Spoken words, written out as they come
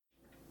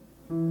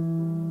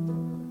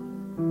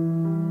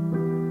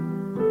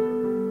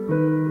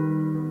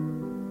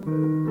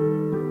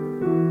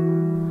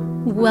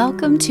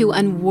Welcome to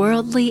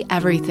Unworldly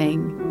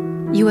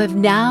Everything. You have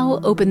now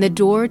opened the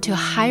door to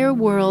higher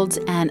worlds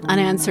and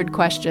unanswered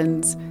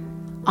questions.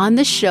 On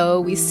the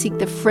show, we seek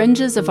the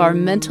fringes of our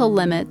mental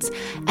limits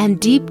and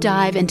deep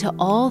dive into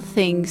all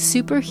things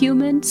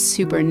superhuman,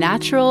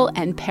 supernatural,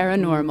 and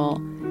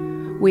paranormal.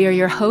 We are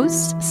your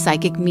hosts,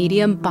 psychic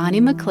medium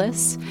Bonnie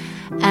McCliss,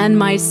 and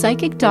my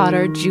psychic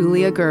daughter,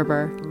 Julia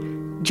Gerber.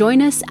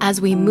 Join us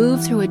as we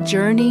move through a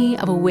journey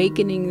of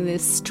awakening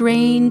this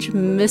strange,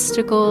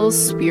 mystical,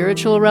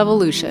 spiritual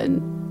revolution.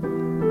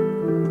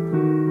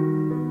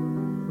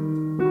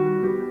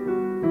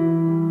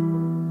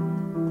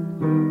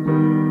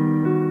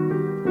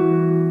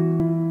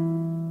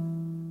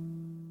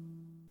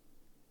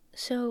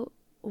 So,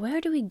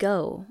 where do we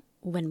go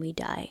when we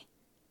die?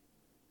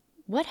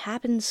 What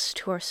happens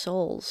to our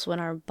souls when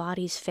our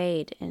bodies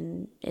fade,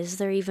 and is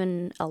there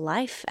even a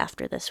life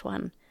after this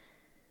one?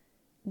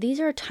 These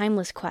are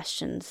timeless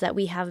questions that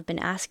we have been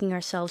asking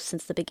ourselves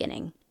since the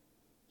beginning.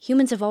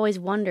 Humans have always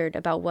wondered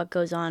about what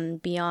goes on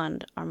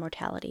beyond our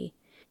mortality.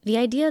 The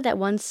idea that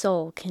one's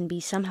soul can be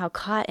somehow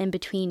caught in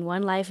between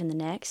one life and the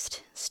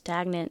next,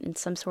 stagnant in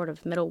some sort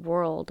of middle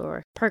world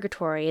or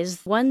purgatory,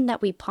 is one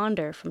that we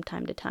ponder from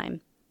time to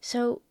time.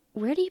 So,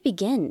 where do you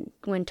begin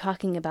when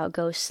talking about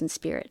ghosts and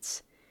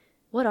spirits?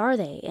 What are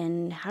they,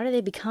 and how do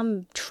they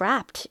become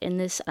trapped in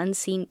this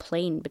unseen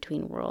plane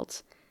between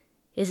worlds?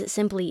 Is it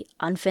simply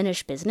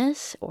unfinished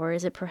business, or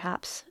is it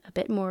perhaps a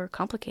bit more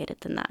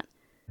complicated than that?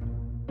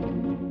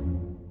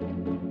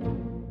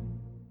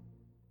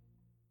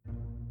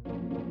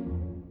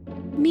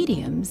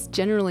 Mediums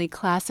generally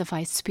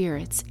classify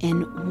spirits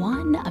in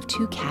one of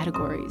two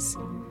categories: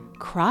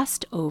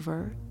 crossed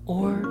over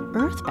or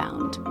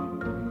earthbound.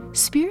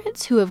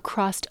 Spirits who have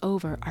crossed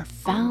over are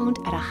found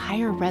at a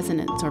higher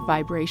resonance or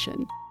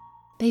vibration.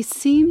 They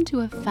seem to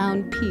have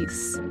found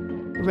peace,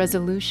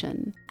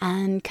 resolution,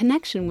 and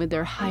connection with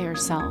their higher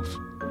self.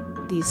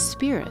 These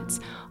spirits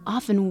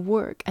often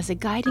work as a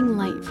guiding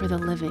light for the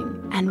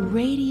living and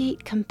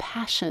radiate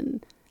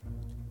compassion.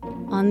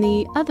 On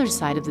the other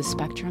side of the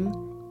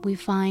spectrum, we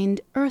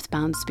find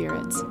earthbound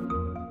spirits.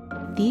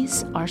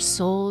 These are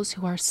souls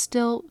who are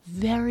still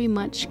very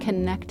much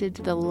connected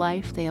to the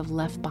life they have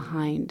left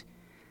behind.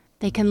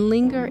 They can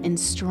linger in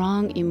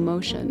strong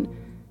emotion,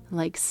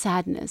 like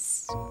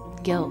sadness,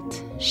 guilt,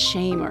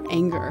 shame, or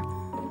anger,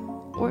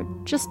 or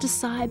just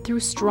decide through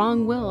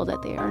strong will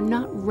that they are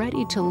not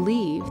ready to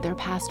leave their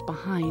past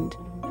behind.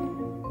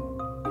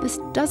 This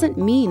doesn't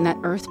mean that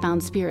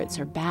earthbound spirits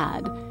are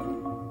bad.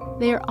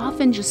 They are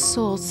often just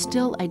souls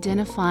still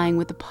identifying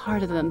with the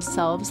part of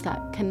themselves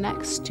that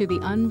connects to the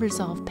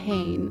unresolved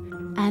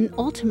pain and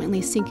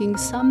ultimately seeking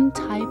some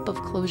type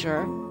of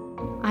closure.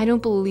 I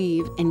don't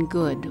believe in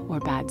good or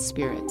bad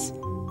spirits.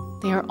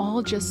 They are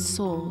all just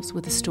souls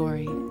with a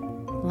story,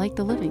 like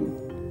the living.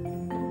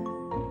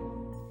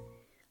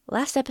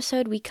 Last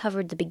episode, we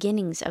covered the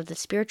beginnings of the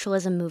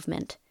spiritualism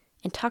movement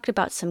and talked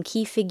about some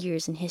key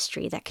figures in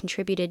history that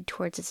contributed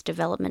towards its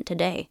development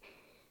today.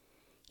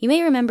 You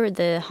may remember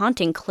the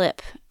haunting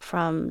clip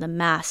from the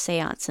mass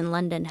seance in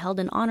London held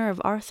in honor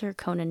of Arthur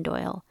Conan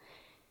Doyle.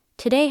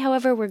 Today,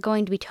 however, we're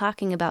going to be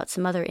talking about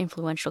some other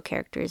influential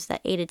characters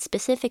that aided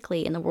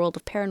specifically in the world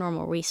of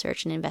paranormal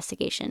research and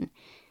investigation.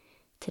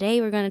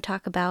 Today, we're going to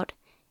talk about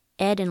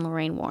Ed and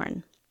Lorraine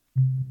Warren.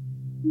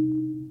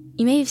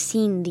 You may have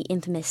seen the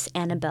infamous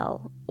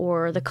Annabelle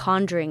or the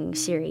Conjuring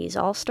series,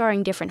 all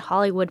starring different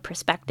Hollywood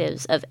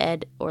perspectives of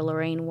Ed or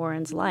Lorraine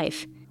Warren's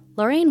life.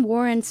 Lorraine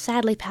Warren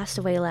sadly passed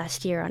away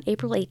last year on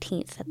April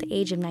 18th at the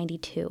age of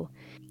 92,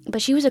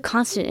 but she was a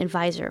constant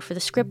advisor for the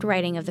script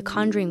writing of the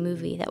Conjuring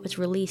movie that was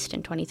released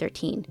in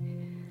 2013.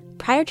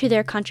 Prior to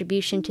their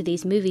contribution to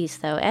these movies,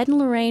 though, Ed and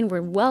Lorraine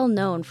were well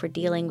known for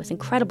dealing with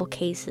incredible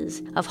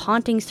cases of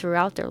hauntings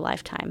throughout their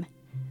lifetime.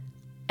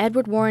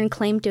 Edward Warren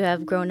claimed to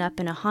have grown up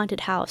in a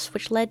haunted house,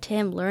 which led to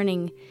him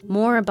learning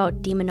more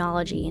about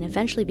demonology and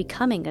eventually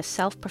becoming a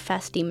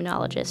self-professed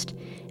demonologist,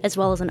 as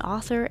well as an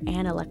author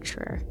and a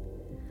lecturer.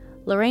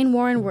 Lorraine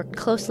Warren worked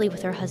closely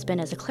with her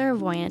husband as a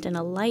clairvoyant and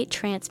a light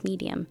trance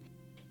medium.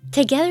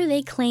 Together,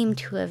 they claim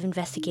to have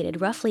investigated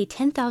roughly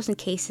 10,000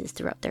 cases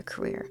throughout their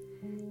career.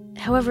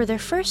 However, their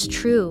first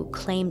true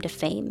claim to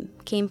fame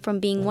came from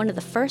being one of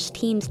the first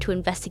teams to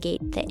investigate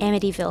the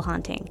Amityville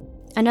haunting,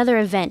 another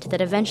event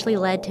that eventually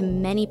led to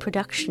many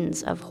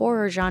productions of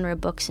horror genre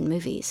books and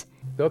movies.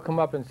 They'll come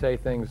up and say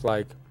things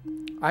like,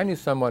 "I knew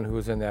someone who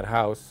was in that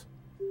house.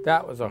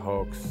 That was a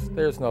hoax.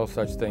 There's no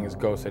such thing as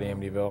ghosts at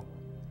Amityville."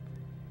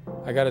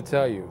 I gotta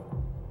tell you,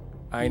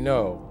 I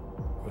know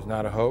it was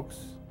not a hoax.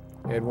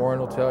 Ed Warren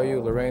will tell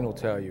you, Lorraine will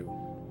tell you,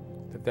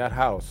 that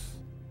house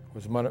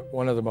was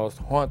one of the most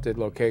haunted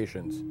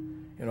locations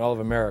in all of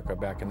America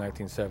back in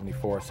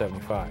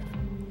 1974-75.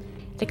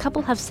 The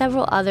couple have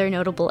several other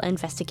notable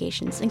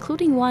investigations,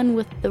 including one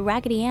with the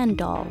Raggedy Ann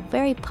doll,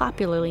 very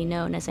popularly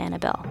known as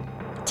Annabelle.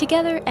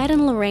 Together, Ed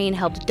and Lorraine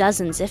helped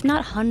dozens, if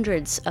not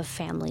hundreds, of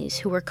families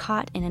who were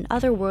caught in an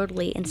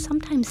otherworldly and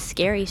sometimes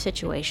scary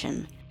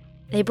situation.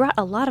 They brought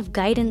a lot of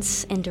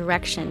guidance and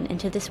direction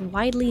into this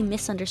widely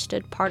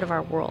misunderstood part of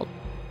our world,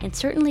 and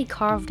certainly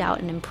carved out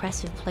an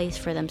impressive place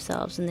for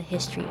themselves in the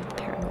history of the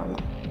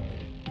paranormal.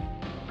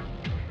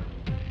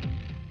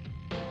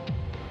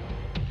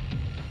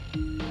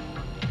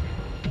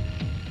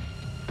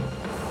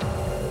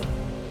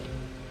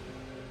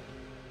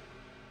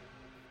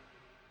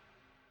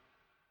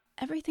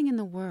 Everything in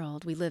the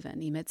world we live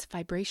in emits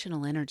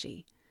vibrational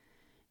energy.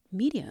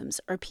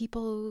 Mediums are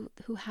people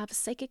who have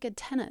psychic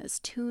antennas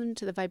tuned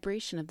to the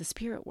vibration of the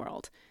spirit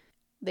world.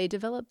 They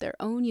develop their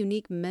own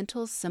unique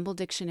mental symbol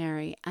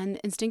dictionary and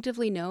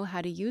instinctively know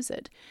how to use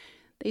it.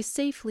 They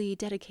safely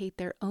dedicate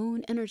their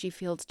own energy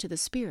fields to the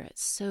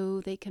spirits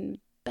so they can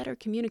better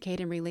communicate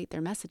and relate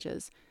their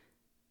messages.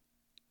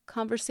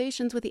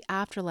 Conversations with the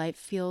afterlife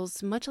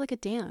feels much like a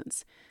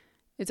dance.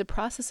 It's a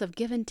process of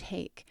give and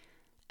take,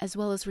 as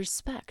well as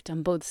respect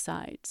on both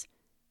sides.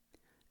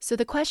 So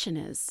the question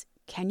is,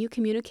 can you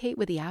communicate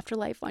with the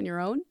afterlife on your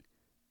own?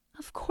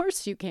 Of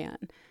course you can.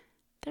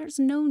 There's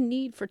no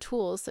need for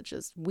tools such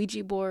as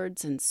Ouija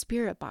boards and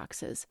spirit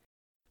boxes.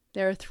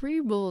 There are 3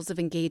 rules of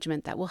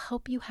engagement that will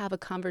help you have a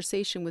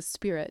conversation with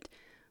spirit,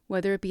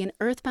 whether it be an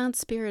earthbound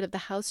spirit of the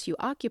house you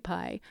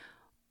occupy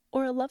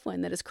or a loved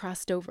one that has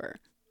crossed over.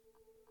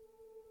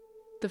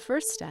 The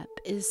first step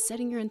is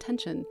setting your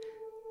intention.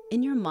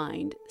 In your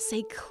mind,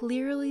 say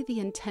clearly the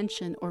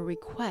intention or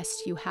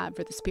request you have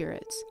for the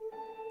spirits.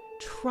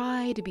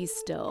 Try to be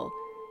still.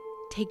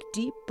 Take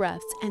deep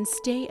breaths and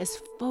stay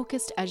as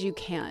focused as you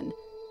can.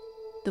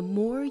 The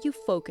more you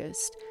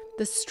focus,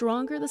 the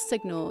stronger the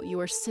signal you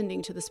are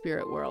sending to the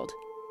spirit world.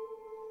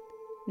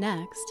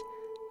 Next,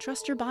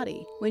 trust your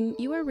body. When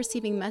you are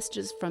receiving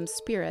messages from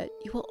spirit,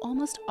 you will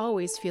almost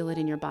always feel it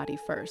in your body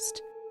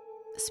first.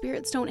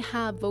 Spirits don't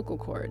have vocal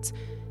cords.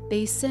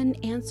 They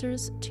send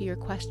answers to your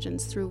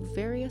questions through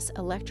various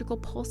electrical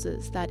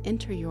pulses that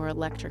enter your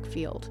electric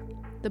field.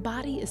 The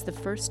body is the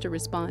first to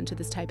respond to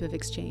this type of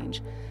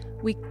exchange.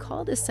 We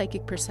call this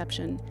psychic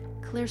perception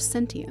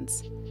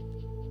clairsentience.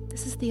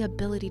 This is the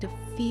ability to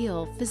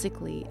feel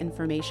physically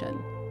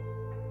information.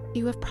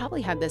 You have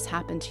probably had this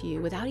happen to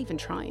you without even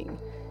trying.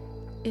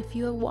 If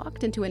you have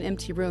walked into an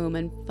empty room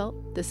and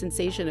felt the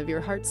sensation of your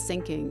heart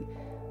sinking,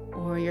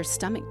 or your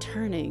stomach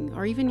turning,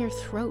 or even your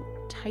throat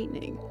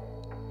tightening,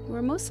 you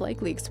are most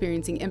likely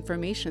experiencing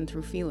information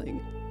through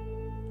feeling.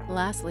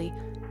 Lastly,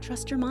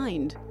 trust your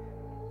mind.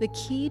 The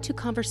key to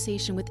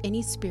conversation with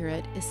any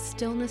spirit is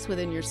stillness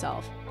within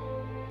yourself.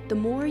 The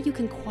more you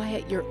can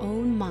quiet your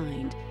own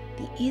mind,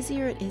 the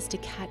easier it is to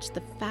catch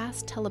the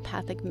fast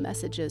telepathic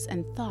messages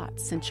and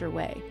thoughts sent your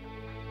way.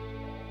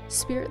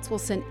 Spirits will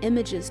send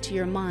images to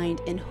your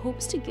mind in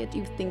hopes to get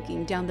you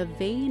thinking down the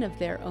vein of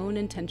their own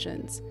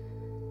intentions.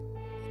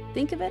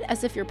 Think of it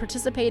as if you're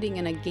participating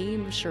in a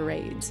game of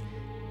charades.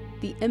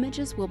 The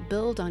images will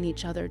build on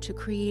each other to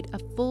create a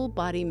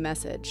full-body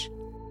message.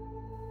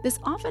 This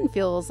often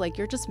feels like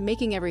you're just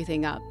making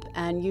everything up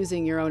and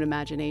using your own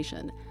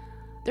imagination.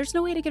 There's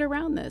no way to get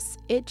around this.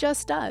 It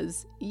just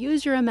does.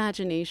 Use your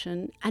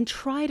imagination and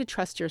try to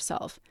trust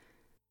yourself.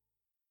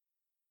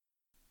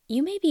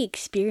 You may be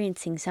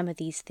experiencing some of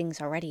these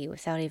things already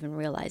without even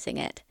realizing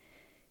it.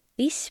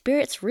 These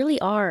spirits really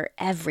are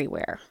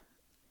everywhere.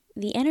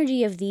 The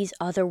energy of these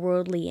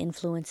otherworldly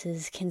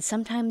influences can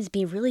sometimes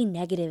be really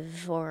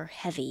negative or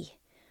heavy.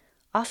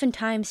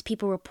 Oftentimes,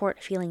 people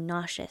report feeling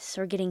nauseous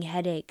or getting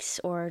headaches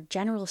or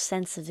general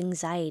sense of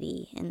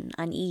anxiety and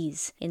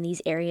unease in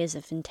these areas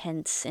of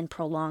intense and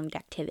prolonged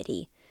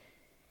activity.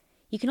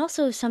 You can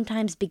also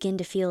sometimes begin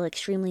to feel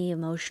extremely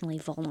emotionally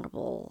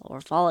vulnerable or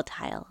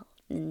volatile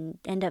and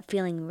end up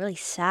feeling really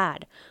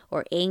sad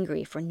or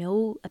angry for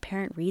no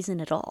apparent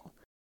reason at all.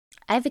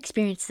 I've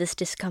experienced this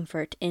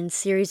discomfort in a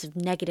series of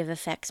negative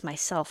effects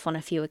myself on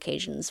a few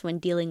occasions when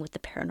dealing with the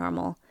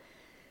paranormal.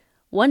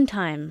 One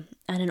time,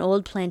 at an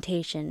old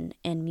plantation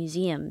and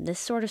museum, this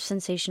sort of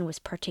sensation was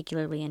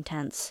particularly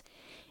intense,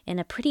 and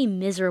a pretty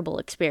miserable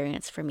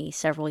experience for me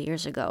several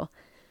years ago.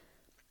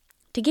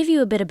 To give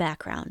you a bit of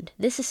background,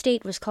 this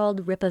estate was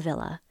called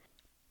Rippavilla.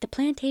 The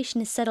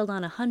plantation is settled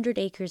on 100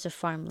 acres of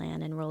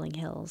farmland in rolling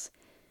hills.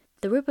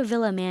 The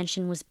Rippavilla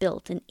mansion was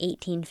built in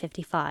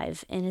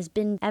 1855 and has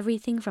been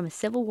everything from a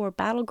Civil War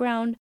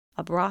battleground,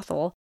 a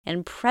brothel,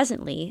 and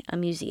presently a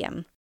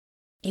museum.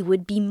 It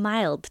would be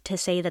mild to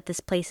say that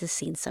this place has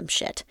seen some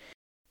shit.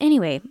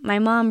 Anyway, my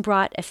mom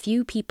brought a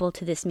few people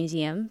to this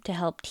museum to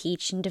help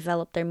teach and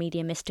develop their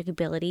mediumistic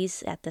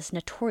abilities at this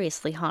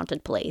notoriously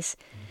haunted place.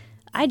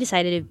 I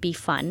decided it'd be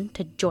fun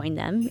to join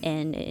them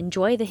and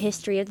enjoy the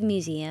history of the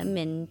museum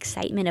and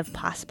excitement of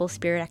possible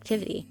spirit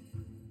activity.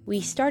 We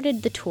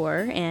started the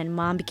tour, and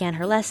Mom began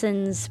her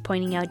lessons,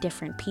 pointing out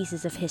different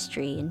pieces of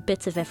history and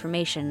bits of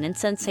information and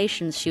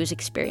sensations she was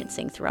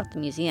experiencing throughout the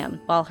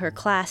museum, while her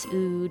class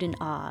oohed and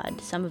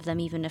awed, some of them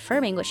even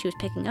affirming what she was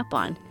picking up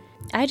on.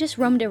 I just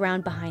roamed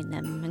around behind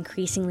them,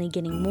 increasingly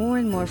getting more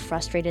and more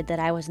frustrated that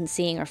I wasn't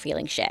seeing or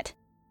feeling shit.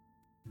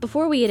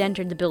 Before we had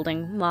entered the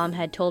building, Mom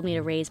had told me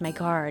to raise my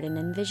guard and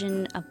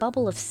envision a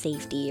bubble of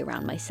safety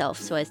around myself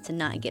so as to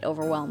not get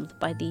overwhelmed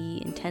by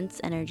the intense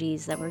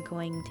energies that were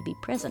going to be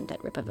present at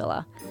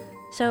Ripavilla.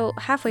 So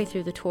halfway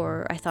through the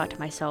tour, I thought to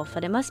myself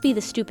that it must be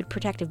the stupid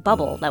protective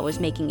bubble that was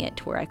making it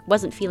to where I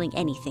wasn't feeling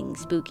anything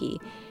spooky.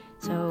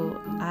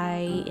 So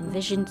I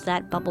envisioned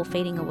that bubble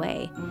fading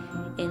away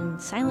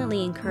and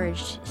silently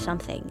encouraged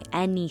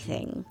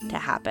anything to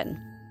happen.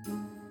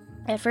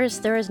 At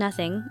first, there was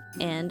nothing,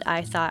 and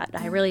I thought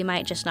I really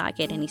might just not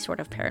get any sort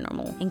of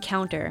paranormal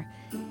encounter.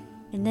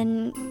 And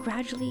then,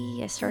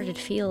 gradually, I started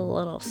to feel a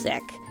little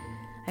sick.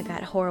 I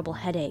got a horrible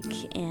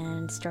headache,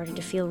 and started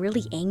to feel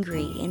really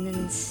angry, and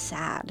then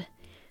sad.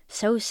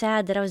 So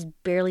sad that I was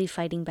barely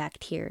fighting back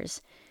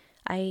tears.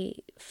 I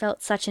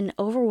felt such an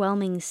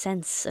overwhelming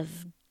sense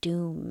of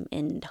doom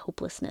and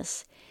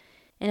hopelessness.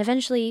 And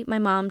eventually, my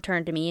mom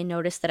turned to me and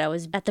noticed that I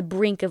was at the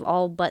brink of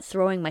all but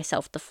throwing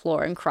myself to the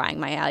floor and crying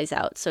my eyes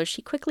out. So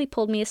she quickly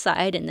pulled me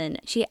aside, and then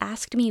she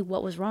asked me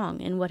what was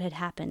wrong and what had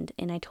happened.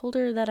 And I told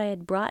her that I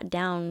had brought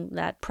down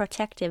that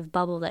protective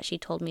bubble that she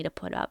told me to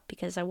put up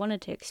because I wanted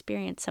to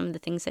experience some of the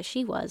things that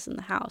she was in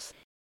the house.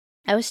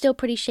 I was still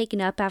pretty shaken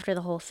up after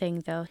the whole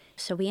thing, though.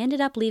 So we ended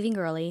up leaving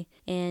early,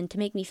 and to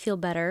make me feel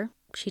better,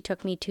 she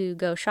took me to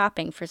go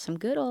shopping for some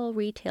good old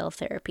retail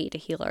therapy to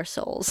heal our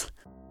souls.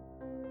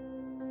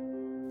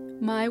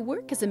 My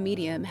work as a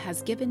medium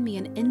has given me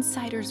an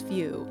insider's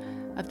view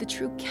of the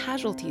true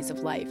casualties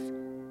of life.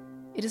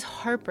 It is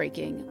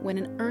heartbreaking when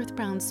an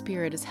earthbound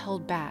spirit is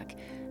held back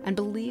and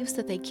believes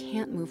that they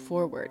can't move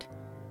forward.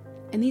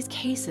 In these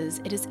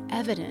cases, it is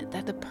evident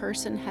that the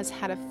person has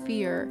had a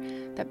fear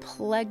that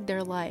plagued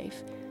their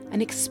life,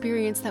 an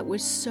experience that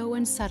was so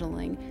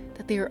unsettling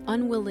that they are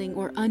unwilling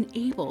or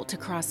unable to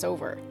cross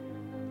over.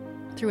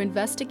 Through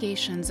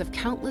investigations of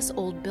countless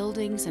old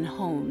buildings and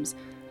homes,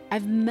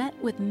 I've met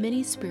with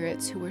many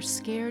spirits who were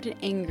scared and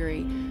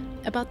angry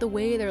about the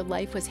way their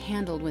life was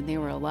handled when they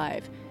were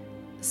alive.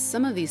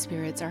 Some of these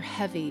spirits are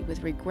heavy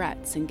with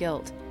regrets and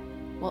guilt,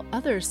 while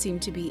others seem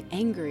to be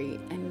angry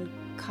and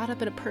caught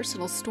up in a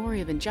personal story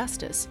of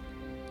injustice.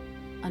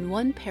 On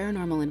one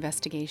paranormal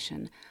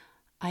investigation,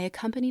 I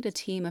accompanied a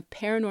team of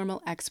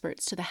paranormal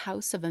experts to the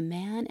house of a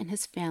man and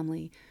his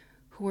family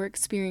who were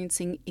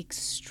experiencing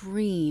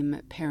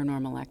extreme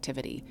paranormal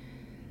activity.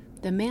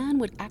 The man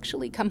would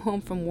actually come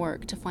home from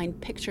work to find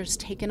pictures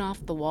taken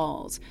off the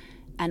walls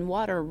and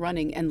water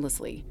running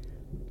endlessly.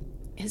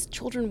 His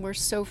children were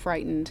so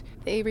frightened,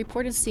 they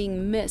reported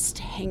seeing mist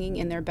hanging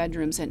in their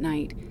bedrooms at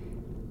night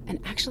and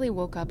actually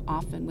woke up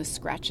often with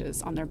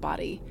scratches on their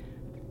body.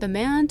 The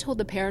man told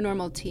the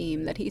paranormal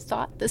team that he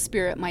thought the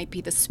spirit might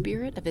be the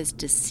spirit of his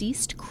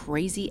deceased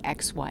crazy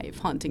ex-wife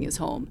haunting his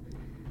home.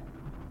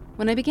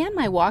 When I began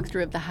my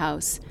walkthrough of the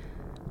house,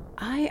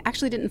 I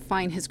actually didn't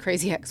find his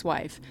crazy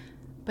ex-wife,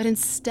 but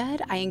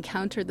instead I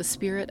encountered the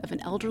spirit of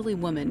an elderly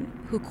woman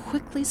who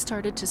quickly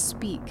started to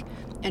speak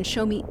and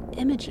show me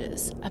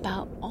images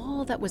about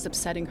all that was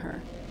upsetting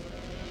her.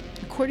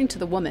 According to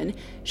the woman,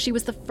 she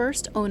was the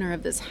first owner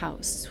of this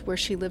house, where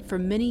she lived for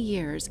many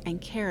years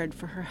and cared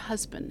for her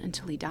husband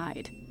until he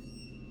died.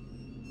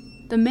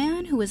 The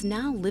man who was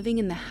now living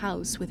in the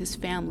house with his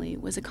family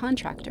was a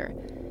contractor.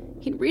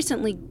 He'd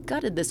recently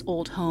gutted this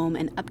old home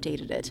and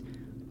updated it.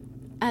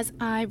 As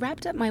I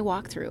wrapped up my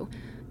walkthrough,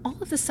 all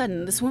of a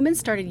sudden, this woman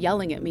started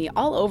yelling at me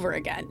all over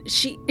again.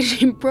 She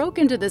broke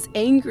into this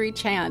angry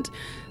chant,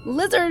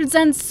 "Lizards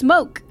and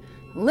smoke!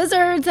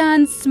 Lizards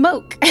and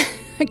smoke!"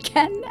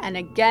 again and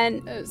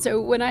again. So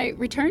when I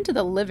returned to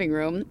the living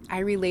room, I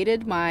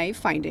related my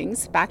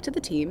findings back to the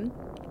team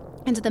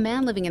and to the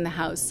man living in the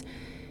house.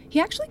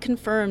 He actually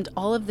confirmed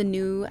all of the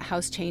new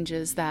house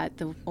changes that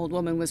the old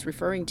woman was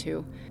referring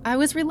to. I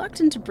was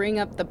reluctant to bring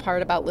up the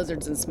part about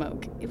lizards and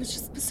smoke. It was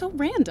just so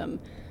random.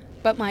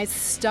 But my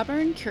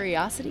stubborn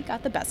curiosity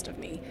got the best of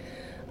me.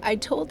 I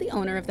told the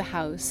owner of the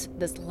house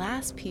this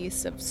last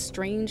piece of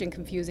strange and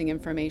confusing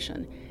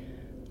information.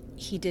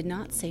 He did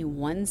not say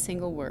one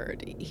single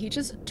word. He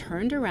just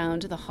turned around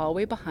to the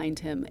hallway behind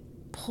him,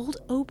 pulled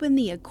open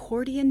the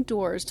accordion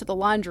doors to the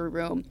laundry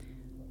room,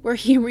 where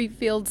he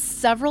revealed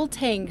several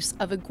tanks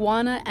of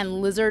iguana and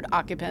lizard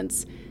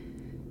occupants.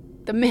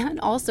 The man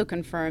also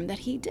confirmed that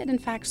he did in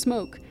fact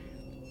smoke,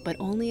 but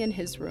only in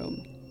his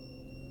room.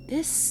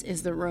 This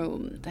is the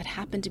room that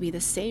happened to be the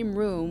same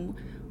room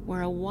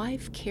where a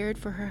wife cared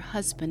for her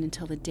husband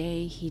until the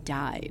day he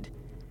died.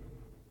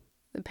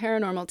 The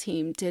paranormal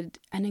team did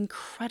an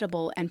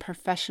incredible and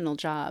professional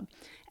job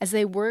as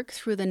they worked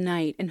through the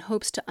night in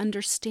hopes to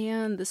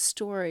understand the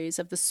stories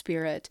of the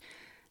spirit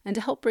and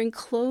to help bring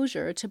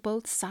closure to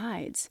both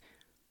sides.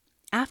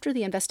 After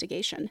the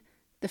investigation,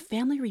 the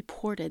family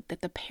reported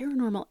that the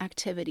paranormal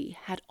activity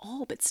had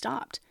all but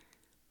stopped.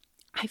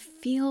 I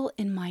feel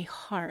in my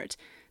heart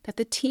that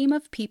the team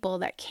of people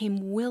that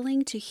came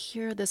willing to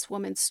hear this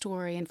woman's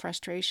story and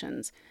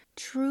frustrations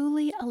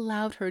truly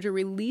allowed her to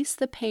release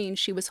the pain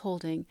she was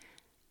holding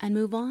and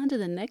move on to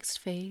the next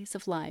phase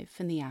of life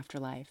in the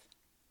afterlife.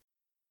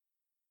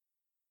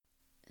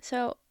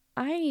 So,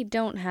 I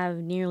don't have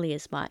nearly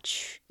as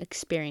much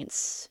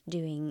experience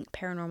doing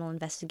paranormal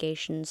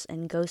investigations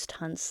and ghost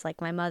hunts like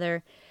my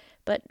mother,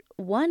 but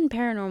one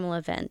paranormal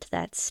event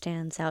that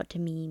stands out to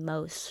me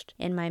most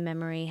in my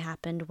memory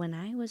happened when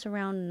I was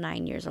around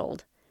 9 years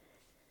old.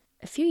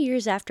 A few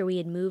years after we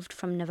had moved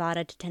from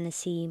Nevada to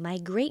Tennessee, my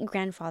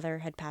great-grandfather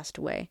had passed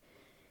away.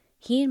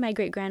 He and my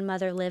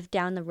great-grandmother lived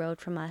down the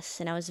road from us,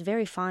 and I was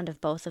very fond of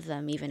both of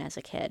them even as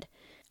a kid.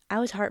 I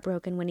was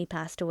heartbroken when he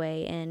passed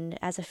away, and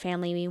as a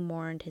family we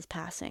mourned his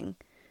passing.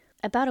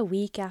 About a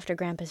week after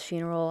Grandpa's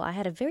funeral, I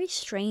had a very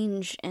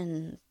strange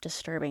and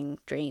disturbing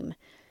dream.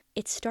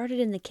 It started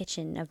in the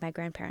kitchen of my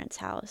grandparents'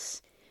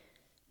 house.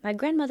 My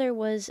grandmother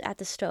was at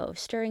the stove,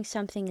 stirring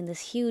something in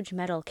this huge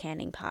metal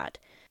canning pot.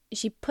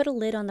 She put a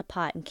lid on the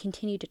pot and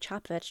continued to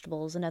chop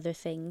vegetables and other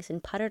things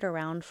and puttered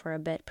around for a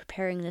bit,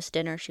 preparing this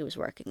dinner she was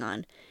working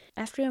on.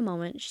 After a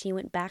moment, she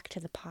went back to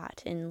the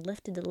pot and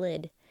lifted the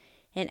lid,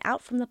 and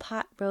out from the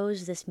pot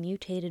rose this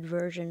mutated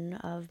version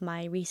of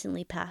my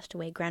recently passed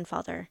away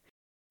grandfather.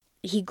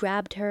 He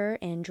grabbed her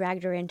and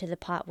dragged her into the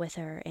pot with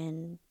her,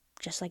 and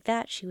just like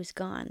that, she was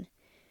gone.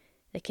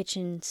 The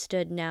kitchen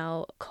stood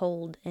now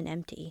cold and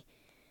empty.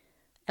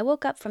 I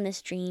woke up from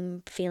this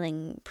dream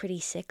feeling pretty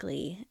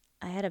sickly.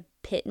 I had a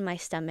pit in my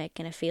stomach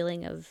and a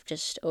feeling of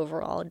just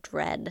overall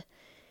dread,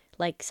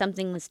 like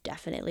something was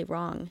definitely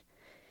wrong.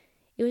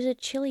 It was a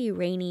chilly,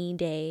 rainy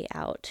day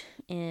out,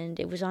 and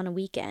it was on a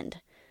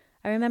weekend.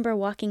 I remember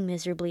walking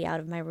miserably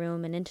out of my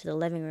room and into the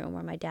living room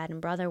where my dad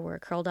and brother were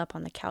curled up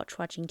on the couch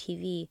watching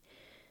TV.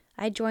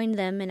 I joined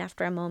them, and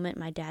after a moment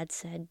my dad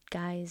said,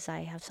 "Guys,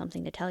 I have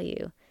something to tell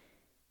you.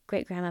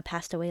 Great-grandma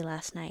passed away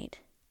last night."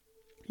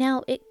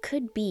 Now, it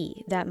could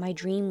be that my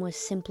dream was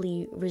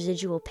simply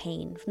residual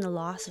pain from the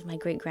loss of my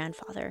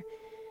great-grandfather,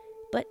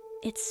 but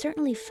it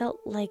certainly felt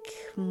like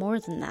more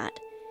than that.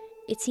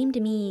 It seemed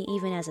to me,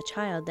 even as a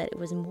child, that it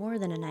was more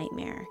than a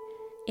nightmare.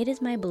 It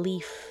is my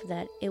belief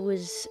that it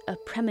was a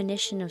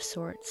premonition of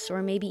sorts,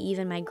 or maybe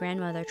even my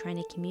grandmother trying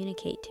to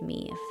communicate to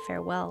me a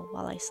farewell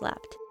while I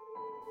slept.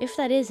 If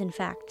that is, in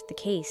fact, the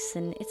case,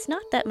 then it's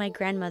not that my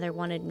grandmother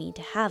wanted me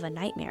to have a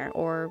nightmare,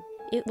 or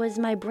it was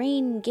my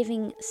brain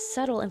giving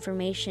subtle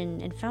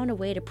information and found a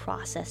way to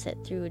process it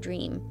through a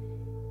dream.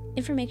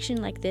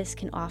 Information like this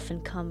can often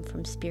come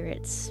from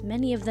spirits.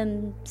 Many of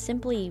them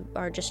simply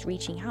are just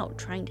reaching out,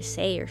 trying to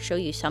say or show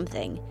you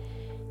something,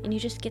 and you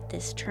just get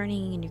this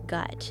turning in your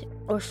gut,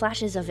 or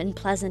flashes of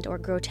unpleasant or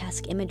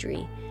grotesque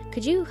imagery.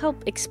 Could you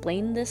help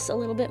explain this a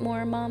little bit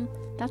more, Mom?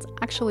 That's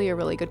actually a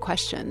really good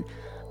question.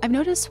 I've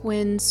noticed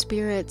when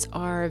spirits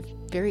are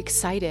very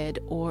excited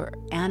or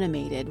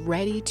animated,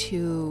 ready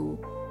to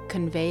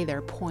convey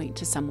their point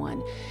to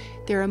someone,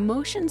 their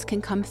emotions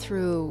can come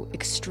through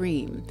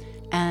extreme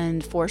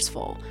and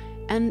forceful.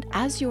 And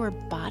as your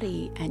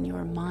body and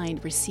your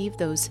mind receive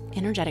those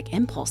energetic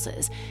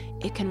impulses,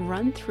 it can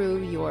run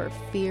through your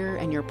fear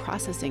and your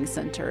processing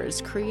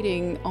centers,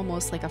 creating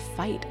almost like a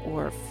fight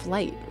or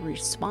flight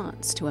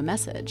response to a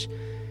message.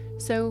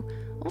 So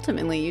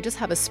ultimately, you just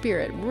have a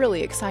spirit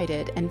really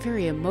excited and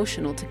very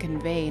emotional to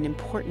convey an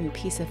important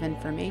piece of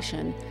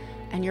information,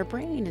 and your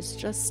brain is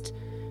just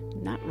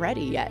not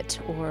ready yet,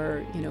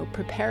 or,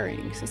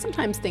 preparing. So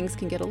sometimes things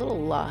can get a little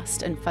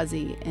lost and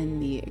fuzzy in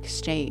the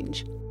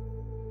exchange.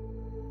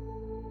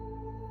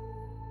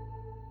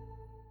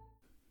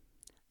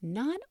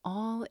 Not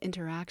all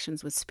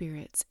interactions with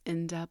spirits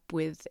end up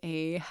with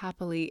a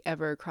happily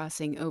ever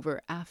crossing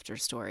over after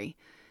story.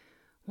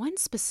 One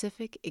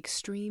specific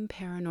extreme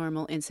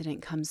paranormal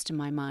incident comes to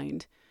my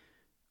mind.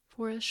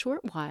 For a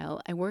short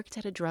while, I worked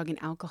at a drug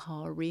and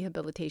alcohol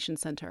rehabilitation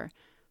center.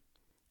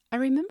 I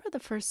remember the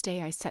first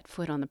day I set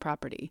foot on the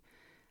property.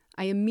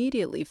 I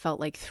immediately felt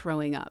like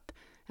throwing up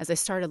as I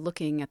started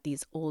looking at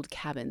these old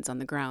cabins on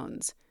the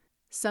grounds.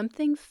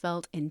 Something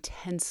felt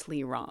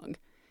intensely wrong.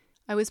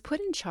 I was put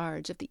in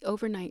charge of the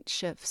overnight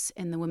shifts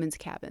in the women's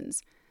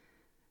cabins.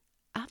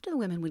 After the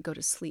women would go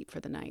to sleep for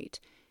the night,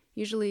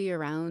 usually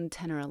around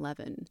 10 or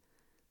 11,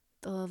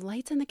 the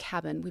lights in the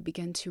cabin would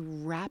begin to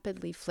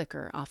rapidly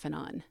flicker off and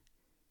on.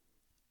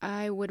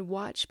 I would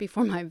watch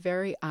before my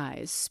very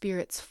eyes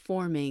spirits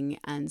forming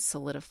and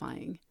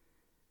solidifying.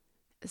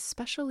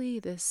 Especially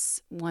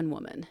this one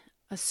woman,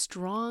 a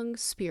strong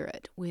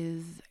spirit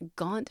with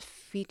gaunt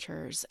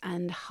features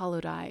and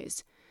hollowed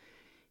eyes.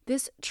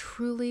 This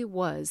truly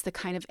was the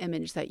kind of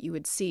image that you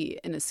would see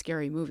in a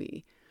scary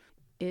movie.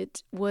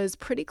 It was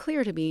pretty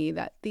clear to me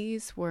that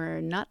these were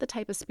not the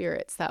type of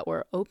spirits that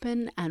were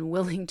open and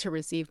willing to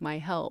receive my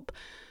help,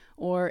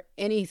 or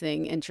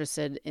anything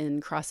interested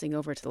in crossing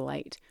over to the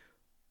light.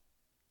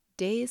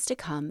 Days to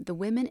come, the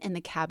women in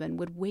the cabin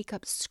would wake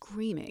up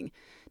screaming,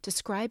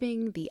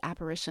 describing the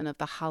apparition of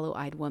the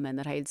hollow-eyed woman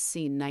that I had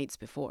seen nights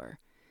before.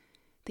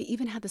 They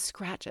even had the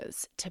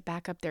scratches to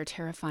back up their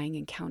terrifying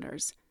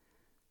encounters.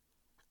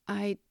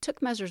 I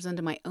took measures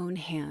into my own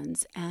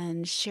hands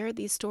and shared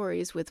these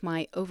stories with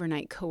my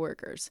overnight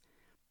coworkers.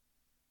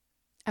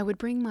 I would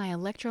bring my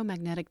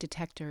electromagnetic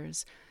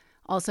detectors,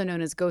 also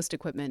known as ghost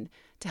equipment,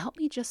 to help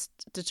me just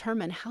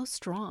determine how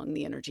strong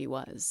the energy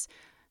was.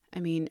 I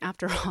mean,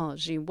 after all,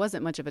 she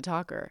wasn't much of a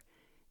talker.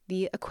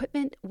 The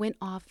equipment went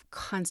off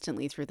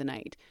constantly through the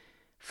night,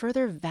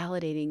 further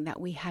validating that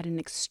we had an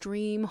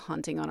extreme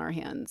haunting on our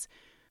hands.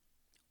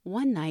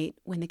 One night,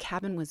 when the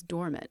cabin was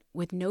dormant,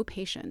 with no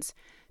patients,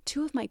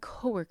 2 of my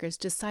coworkers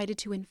decided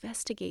to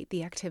investigate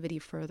the activity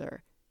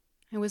further.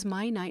 It was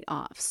my night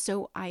off,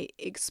 so I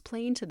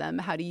explained to them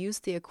how to use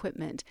the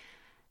equipment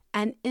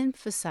and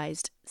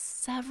emphasized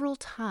several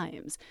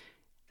times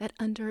that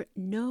under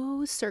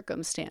no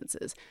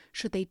circumstances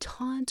should they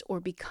taunt or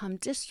become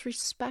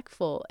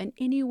disrespectful in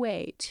any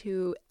way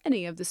to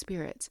any of the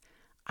spirits.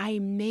 I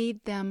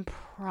made them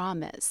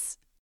promise.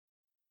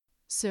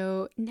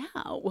 So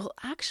now we'll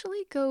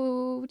actually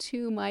go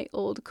to my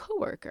old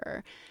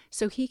coworker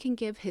so he can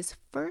give his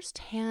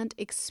first-hand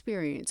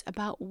experience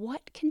about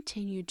what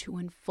continued to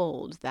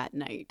unfold that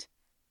night.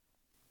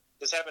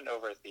 This happened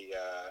over at the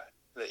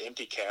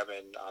empty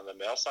cabin on the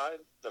male side,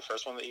 the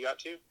first one that you got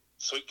to,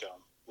 Sweet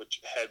Gum,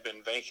 which had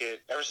been vacant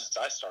ever since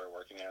I started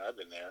working there. I've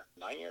been there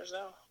 9 years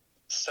now.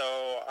 So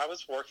I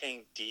was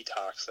working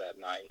detox that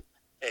night,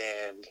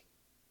 and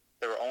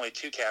there were only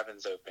 2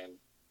 cabins open.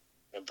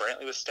 And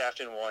Brantley was staffed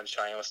in one,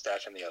 Cheyenne was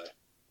staffed in the other.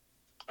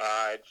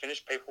 I'd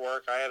finished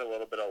paperwork. I had a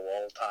little bit of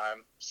lull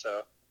time,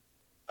 so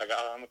I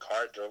got on the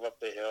cart, drove up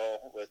the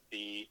hill with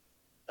the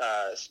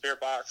spirit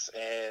box,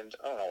 and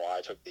I don't know why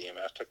I took the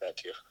EMF. Took that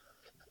too.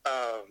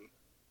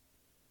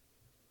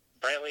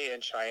 Brantley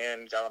and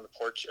Cheyenne got on the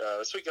porch.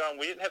 Sweet Gum,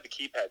 we didn't have the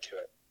keypad to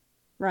it.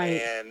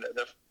 Right. And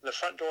the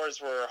front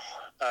doors were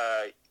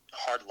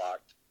hard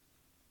locked.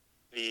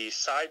 The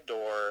side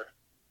door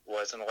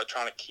was an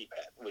electronic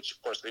keypad, which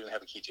of course we didn't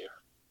have a key to.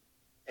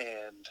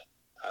 And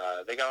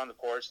they got on the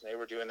porch and they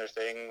were doing their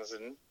things,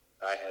 and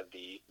I had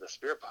the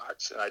spirit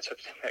box, and I took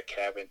it in that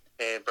cabin.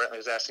 And Brantley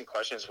was asking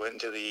questions, went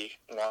into the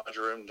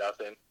laundry room,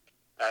 nothing.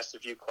 Asked a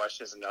few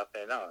questions,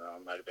 nothing. I don't know,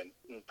 it might have been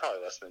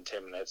probably less than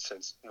 10 minutes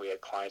since we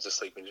had clients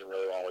asleep and didn't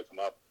really want to wake them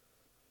up.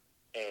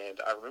 And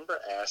I remember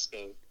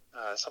asking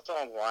something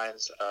along the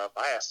lines of,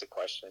 I asked a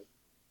question,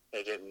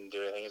 they didn't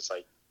do anything. It's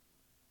like,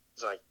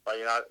 why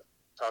you're not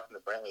talking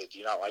to Brantley? Do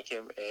you not like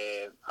him?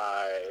 And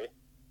I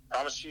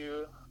promise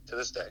you to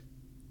this day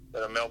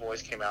that a male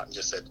voice came out and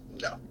just said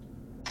no.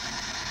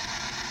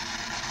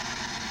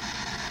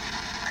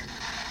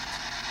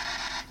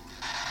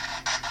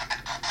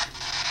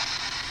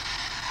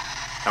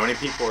 How many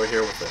people are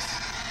here with us?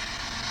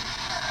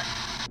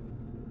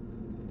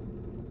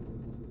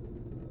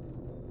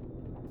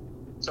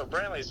 So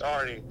Brantley's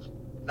already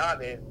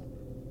not in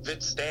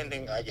good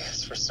standing, I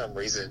guess, for some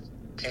reason.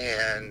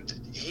 And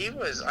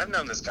I've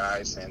known this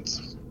guy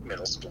since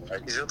middle school.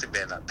 He's really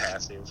been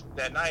passive.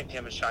 That night,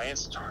 him and Cheyenne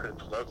started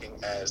provoking,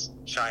 as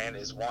Cheyenne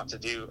is wont to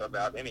do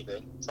about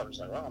anything. So I'm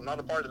just like, well, I'm not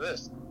a part of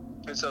this.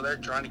 And so they're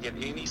trying to get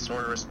any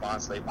sort of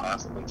response they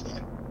possibly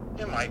can.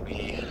 It might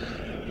be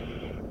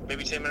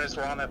maybe 10 minutes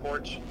we're on that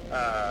porch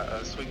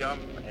of Sweet Gum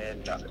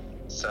and nothing.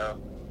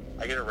 So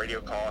I get a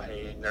radio call,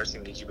 hey,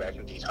 nursing needs you back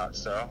in detox.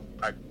 So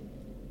I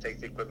take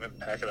the equipment,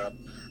 pack it up,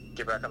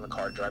 get back on the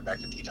car, drive back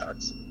to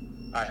detox.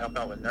 I help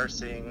out with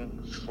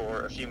nursing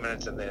for a few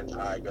minutes, and then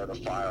I go to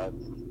file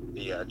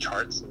the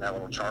charts in that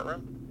little chart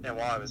room. And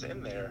while I was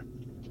in there,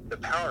 the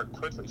power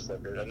quickly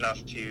flickered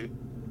enough to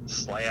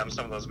slam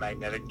some of those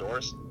magnetic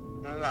doors.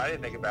 I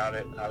didn't think about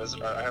it. I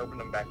opened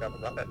them back up.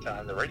 About that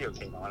time, the radio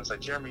came on. It's like,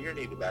 Jeremy, you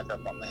need to back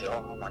up on the hill.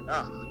 I'm like,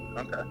 oh,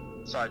 okay.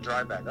 So I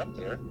drive back up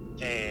there,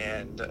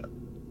 and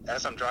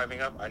as I'm driving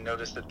up, I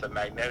noticed that the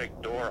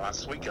magnetic door on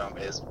Sweet Gum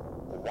is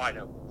wide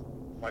open.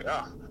 I'm like,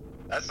 oh,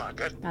 that's not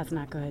good. That's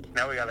not good.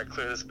 Now we got to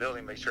clear this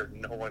building, make sure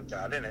no one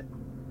got in it.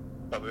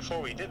 But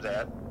before we did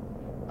that,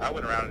 I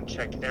went around and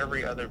checked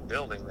every other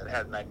building that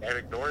had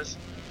magnetic doors.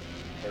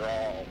 They were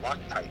all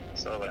locked tight.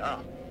 So I was like,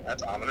 oh,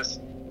 that's ominous.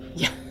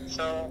 Yeah.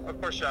 So,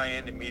 of course,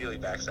 Cheyenne immediately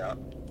backs out.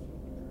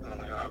 And I'm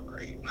like, oh,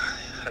 great.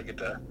 I get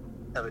to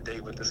have a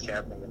date with this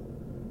captain.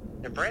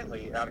 And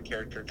Brantley, out of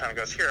character, kind of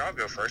goes, here, I'll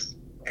go first.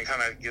 And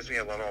kind of gives me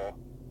a little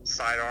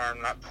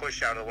sidearm, not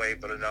push out of the way,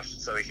 but enough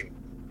so he can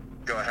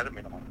go ahead of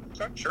me. I'm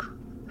like, sure.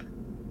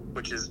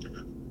 Which is,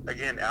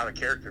 again, out of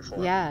character for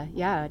him.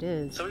 Yeah, it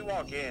is. So we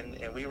walk in,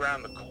 and we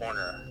round the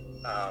corner,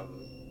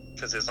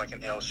 because it's like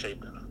an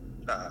L-shaped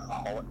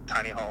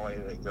tiny hallway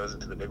that goes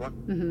into the big one.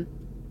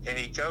 Mm-hmm. And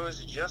he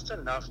goes just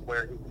enough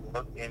where he can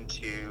look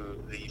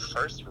into the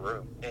first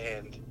room.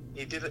 And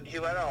he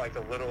let out like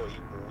a little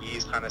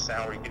wheeze kind of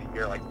sound where you could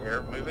hear like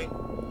air moving.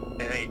 And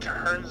then he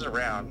turns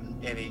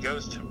around and he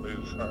goes to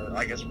move, or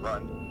I guess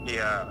run.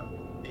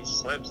 He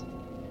slips,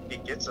 he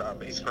gets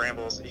up, he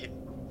scrambles, he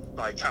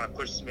like kind of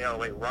pushes me out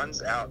of the way,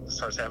 runs out and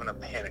starts having a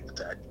panic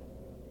attack.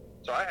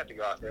 So I have to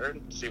go out there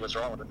and see what's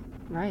wrong with him.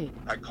 Right.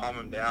 I calm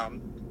him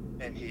down,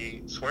 and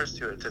he swears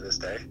to it to this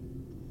day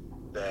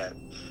that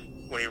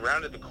when he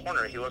rounded the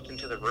corner, he looked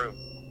into the room,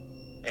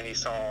 and he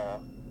saw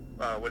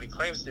what he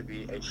claims to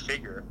be a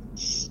figure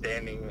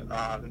standing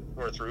on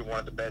or through one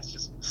of the beds,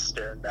 just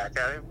staring back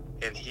at him.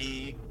 And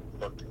he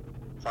looked,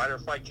 fight or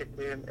flight kicked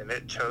in, and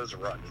it chose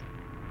run.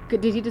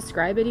 Did he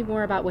describe any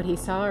more about what he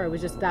saw, or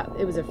was just that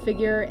it was a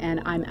figure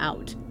and I'm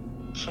out?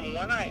 From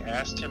when I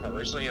asked him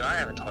originally, and I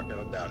haven't talked to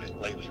him about it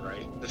lately,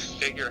 right? The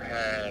figure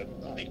had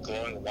like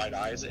glowing white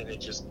eyes, and he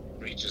just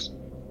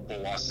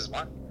lost his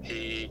mind.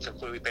 He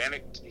completely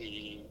panicked.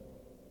 He,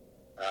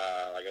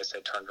 like I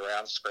said, turned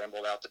around,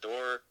 scrambled out the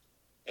door,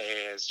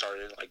 and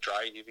started like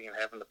dry heaving and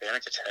having the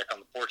panic attack on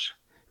the porch.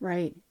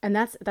 Right. And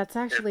that's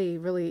actually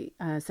really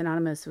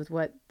synonymous with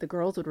what the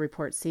girls would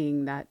report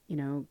seeing, that,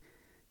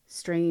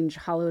 strange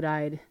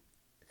hollowed-eyed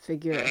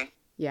figure. Mm-hmm.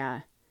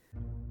 Yeah.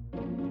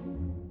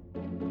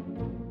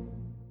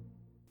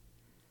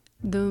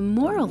 The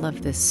moral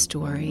of this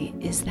story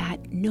is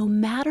that no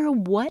matter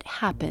what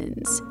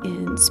happens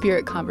in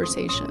spirit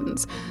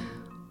conversations,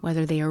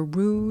 whether they are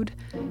rude,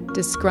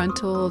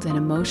 disgruntled, and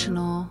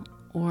emotional,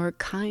 or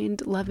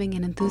kind, loving,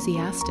 and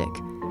enthusiastic,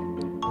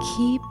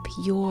 keep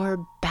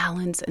your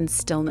balance and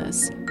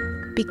stillness.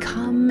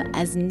 Become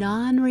as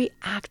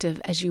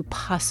non-reactive as you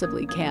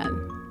possibly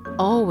can.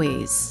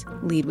 Always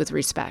lead with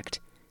respect.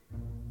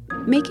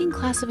 Making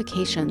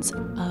classifications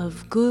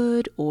of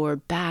good or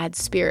bad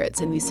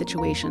spirits in these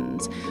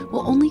situations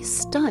will only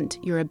stunt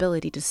your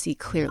ability to see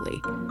clearly.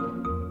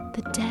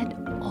 The dead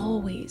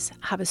always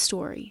have a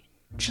story,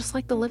 just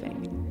like the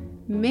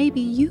living.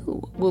 Maybe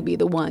you will be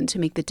the one to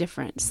make the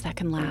difference that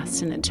can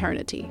last an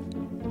eternity.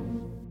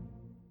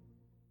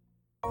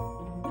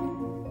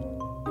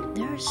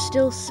 There are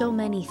still so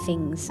many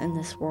things in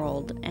this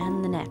world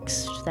and the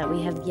next that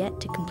we have yet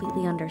to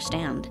completely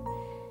understand.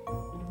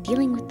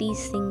 Dealing with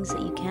these things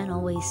that you can't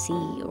always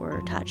see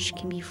or touch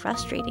can be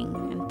frustrating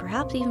and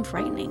perhaps even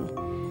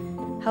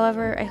frightening.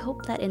 However, I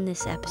hope that in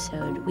this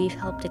episode, we've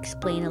helped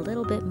explain a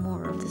little bit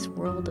more of this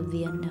world of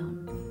the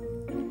unknown.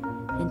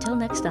 Until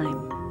next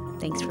time,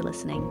 thanks for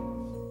listening.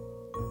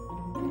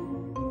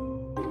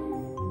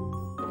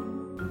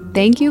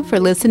 Thank you for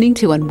listening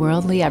to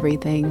Unworldly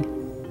Everything.